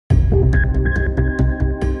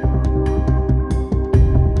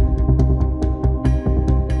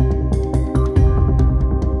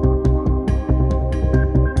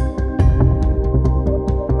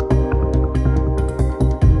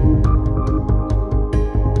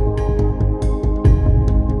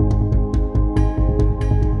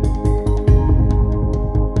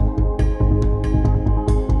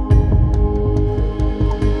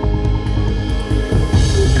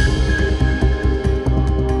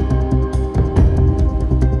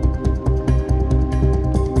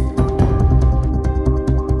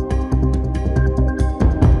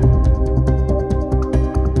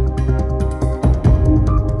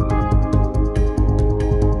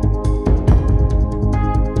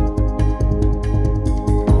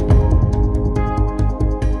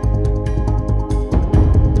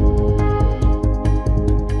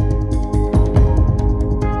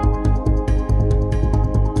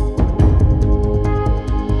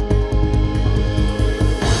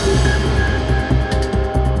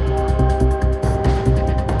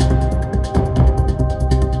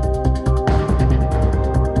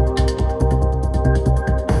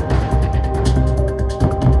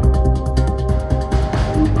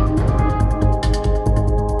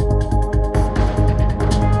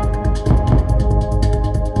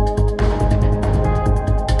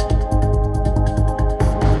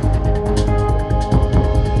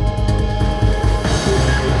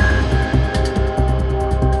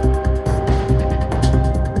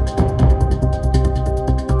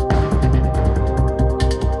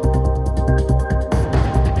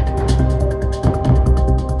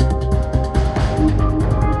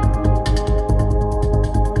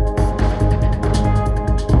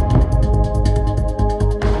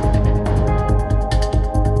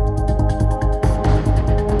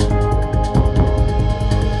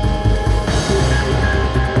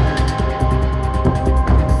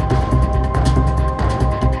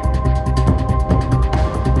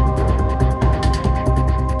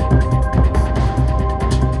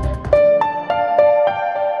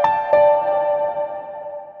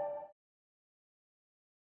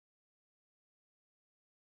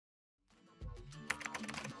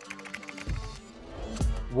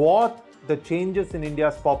what the changes in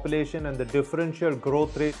India's population and the differential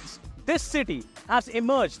growth rates. This city has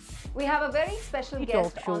emerged. We have a very special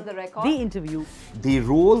guest on the record. The interview. The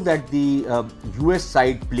role that the US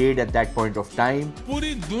side played at that point of time.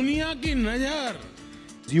 पूरी दुनिया की नजर.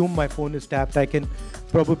 Assume my phone is tapped, I can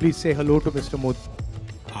probably say hello to Mr. Modi.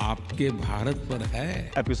 आपके भारत पर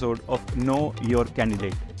है. Episode of Know Your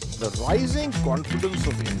Candidate. The rising confidence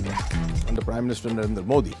of India under Prime Minister Narendra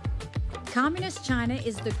Modi. Communist China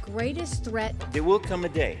is the greatest threat. There will come a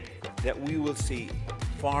day that we will see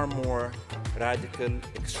far more radical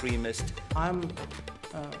extremist. I'm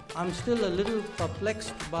still a little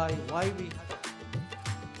perplexed by why we.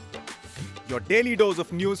 Your daily dose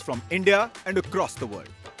of news from India and across the world.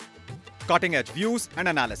 Cutting edge views and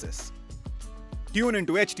analysis. Tune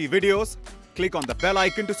into HT videos. Click on the bell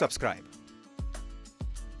icon to subscribe.